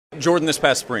Jordan, this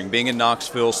past spring, being in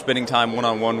Knoxville, spending time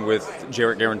one-on-one with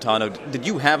Jarrett Garantano, did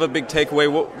you have a big takeaway?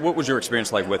 What was your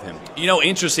experience like with him?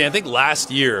 Interesting. I think last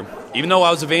year, even though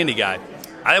I was a Vandy guy,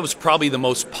 I was probably the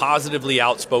most positively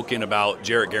outspoken about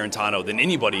Jarrett Garantano than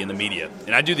anybody in the media.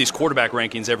 And I do these quarterback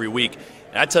rankings every week.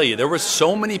 And I tell you, there were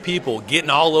so many people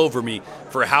getting all over me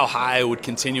for how high I would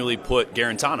continually put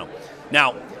Garantano.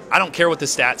 Now, I don't care what the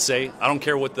stats say. I don't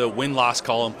care what the win-loss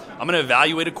column. I'm going to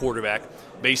evaluate a quarterback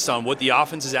based on what the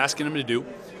offense is asking him to do,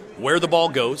 where the ball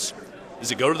goes.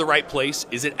 Does it go to the right place?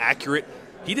 Is it accurate?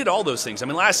 He did all those things. I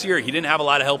mean, last year he didn't have a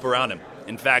lot of help around him.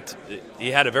 In fact,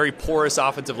 he had a very porous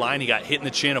offensive line. He got hit in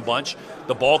the chin a bunch.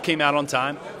 The ball came out on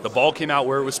time. The ball came out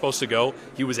where it was supposed to go.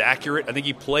 He was accurate. I think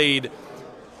he played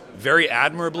very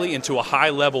admirably and to a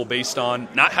high level based on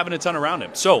not having a ton around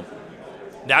him. So,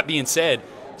 that being said,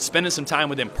 spending some time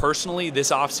with him personally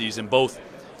this offseason, both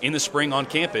in the spring on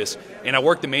campus, and I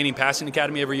work the Manning Passing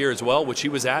Academy every year as well, which he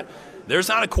was at. There's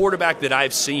not a quarterback that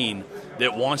I've seen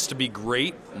that wants to be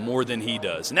great more than he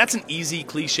does. And that's an easy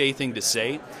cliche thing to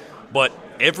say, but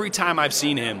every time I've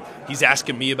seen him, he's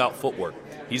asking me about footwork.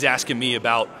 He's asking me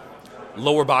about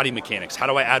lower body mechanics. How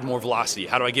do I add more velocity?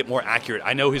 How do I get more accurate?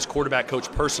 I know his quarterback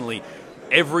coach personally.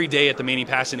 Every day at the Manning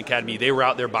Passing Academy, they were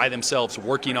out there by themselves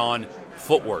working on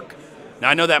footwork. Now,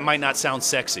 I know that might not sound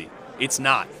sexy. It's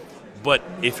not. But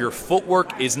if your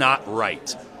footwork is not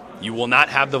right, you will not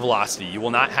have the velocity. You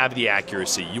will not have the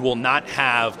accuracy. You will not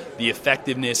have the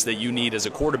effectiveness that you need as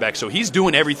a quarterback. So he's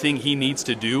doing everything he needs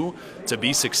to do to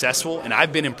be successful, and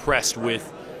I've been impressed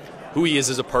with who he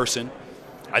is as a person.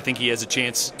 I think he has a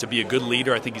chance to be a good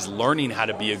leader. I think he's learning how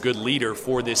to be a good leader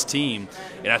for this team,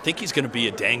 and I think he's going to be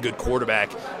a dang good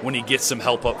quarterback when he gets some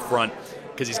help up front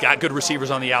because he's got good receivers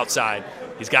on the outside.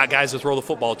 He's got guys to throw the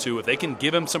football to. If they can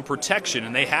give him some protection,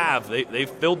 and they've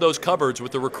filled those cupboards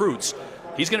with the recruits,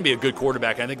 he's going to be a good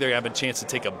quarterback. I think they have a chance to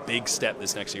take a big step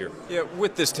this next year. Yeah,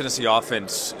 with this Tennessee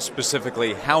offense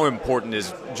specifically, how important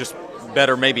is just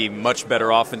better, maybe much better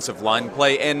offensive line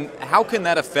play, and how can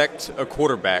that affect a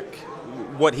quarterback,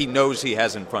 what he knows he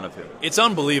has in front of him? It's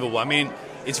unbelievable. I mean,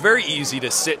 it's very easy to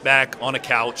sit back on a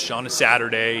couch on a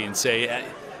Saturday and say,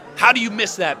 how do you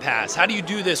miss that pass? How do you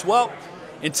do this? Well,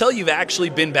 until you've actually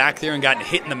been back there and gotten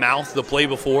hit in the mouth the play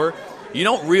before, you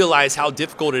don't realize how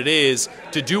difficult it is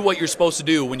to do what you're supposed to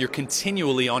do when you're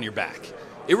continually on your back.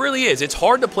 It really is. It's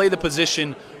hard to play the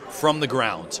position from the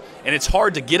ground, and it's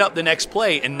hard to get up the next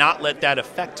play and not let that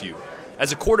affect you.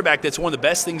 As a quarterback, that's one of the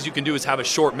best things you can do is have a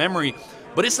short memory,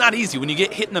 but it's not easy. When you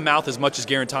get hit in the mouth as much as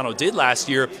Garantano did last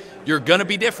year, you're going to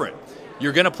be different.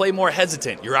 You're going to play more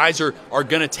hesitant. Your eyes are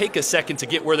going to take a second to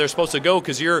get where they're supposed to go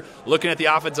because you're looking at the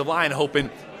offensive line hoping,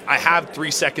 I have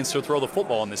 3 seconds to throw the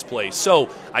football in this play.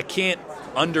 So I can't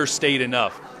understate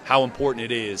enough how important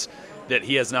it is that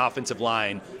he has an offensive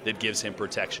line that gives him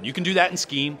protection. You can do that in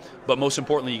scheme, but most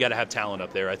importantly, you got to have talent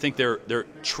up there. I think they're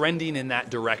trending in that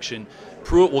direction.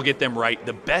 Pruitt will get them right.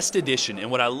 The best addition,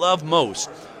 and what I love most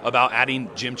about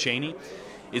adding Jim Chaney,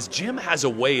 is Jim has a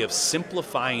way of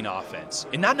simplifying offense,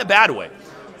 and not in a bad way.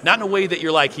 Not in a way that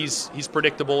you're like, he's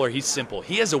predictable or he's simple.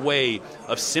 He has a way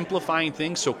of simplifying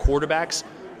things so quarterbacks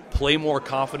play more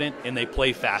confident and they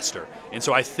play faster. And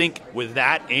so I think with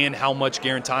that and how much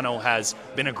Garantano has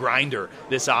been a grinder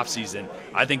this offseason,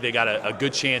 I think they got a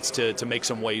good chance to make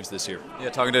some waves this year. Yeah,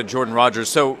 talking to Jordan Rodgers.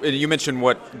 So you mentioned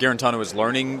what Garantano is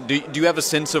learning. Do you have a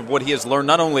sense of what he has learned,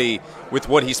 not only with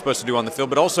what he's supposed to do on the field,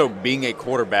 but also being a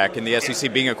quarterback in the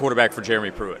SEC, being a quarterback for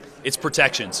Jeremy Pruitt? It's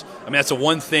protections. I mean, that's the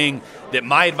one thing that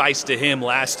my advice to him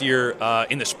last year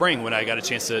in the spring when I got a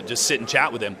chance to just sit and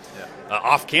chat with him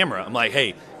off camera. I'm like,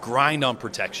 hey, grind on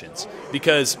protections.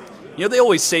 Because, they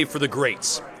always say for the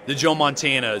greats, the Joe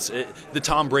Montanas, the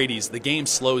Tom Bradys, the game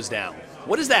slows down.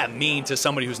 What does that mean to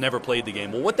somebody who's never played the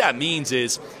game? Well, what that means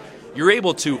is you're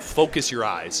able to focus your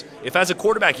eyes. If as a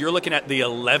quarterback you're looking at the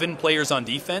 11 players on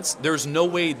defense, there's no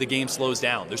way the game slows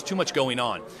down. There's too much going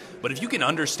on. But if you can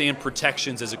understand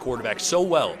protections as a quarterback so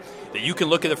well that you can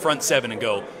look at the front seven and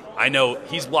go, I know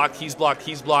he's blocked, he's blocked,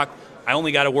 he's blocked. I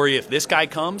only got to worry if this guy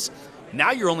comes.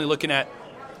 Now you're only looking at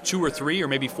 2 or 3 or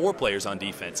maybe 4 players on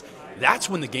defense. That's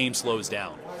when the game slows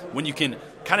down. When you can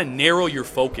kind of narrow your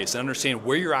focus and understand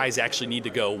where your eyes actually need to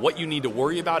go, what you need to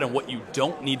worry about and what you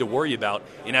don't need to worry about.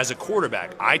 And as a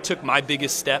quarterback, I took my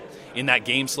biggest step in that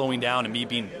game slowing down and me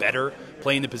being better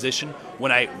playing the position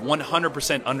when I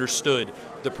 100% understood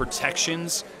the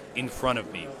protections in front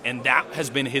of me. And that has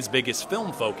been his biggest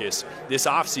film focus this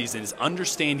offseason, is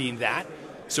understanding that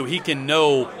so he can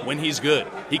know when he's good.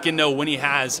 He can know when he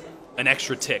has an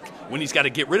extra tick, when he's got to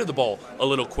get rid of the ball a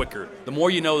little quicker. The more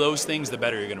you know those things, the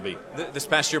better you're going to be. This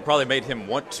past year probably made him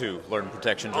want to learn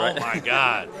protections, right? Oh, my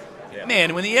God.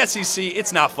 Man, when the SEC,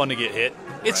 it's not fun to get hit.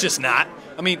 It's just not.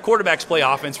 I mean, quarterbacks play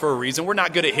offense for a reason. We're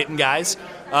not good at hitting guys.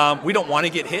 We don't want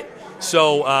to get hit.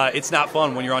 So it's not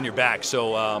fun when you're on your back.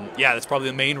 So, that's probably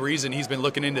the main reason he's been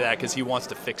looking into that, because he wants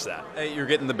to fix that. Hey, you're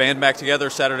getting the band back together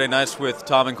Saturday nights with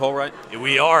Tom and Cole, right?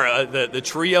 We are. The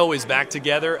trio is back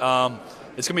together.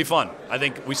 It's going to be fun. I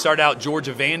think we start out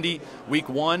Georgia Vandy week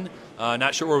 1.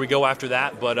 Not sure where we go after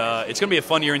that, but it's going to be a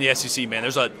fun year in the SEC, man.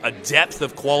 There's a depth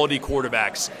of quality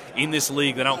quarterbacks in this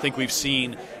league that I don't think we've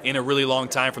seen in a really long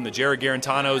time, from the Jared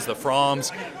Garantanos, the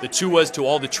Froms, the Tuas, to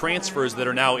all the transfers that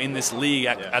are now in this league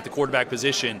at the quarterback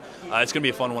position. It's going to be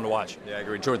a fun one to watch. Yeah, I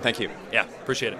agree. Jordan, thank you. Yeah, appreciate it.